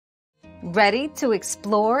Ready to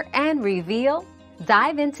explore and reveal?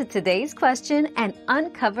 Dive into today's question and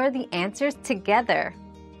uncover the answers together.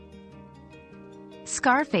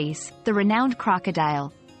 Scarface, the renowned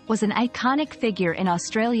crocodile, was an iconic figure in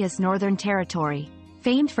Australia's Northern Territory,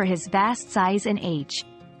 famed for his vast size and age.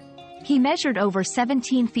 He measured over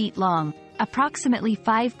 17 feet long, approximately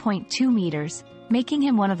 5.2 meters, making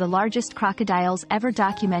him one of the largest crocodiles ever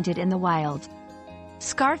documented in the wild.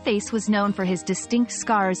 Scarface was known for his distinct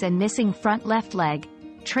scars and missing front left leg,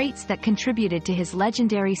 traits that contributed to his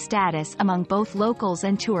legendary status among both locals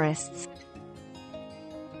and tourists.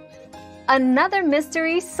 Another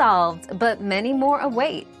mystery solved, but many more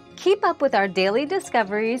await. Keep up with our daily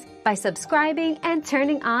discoveries by subscribing and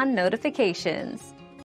turning on notifications.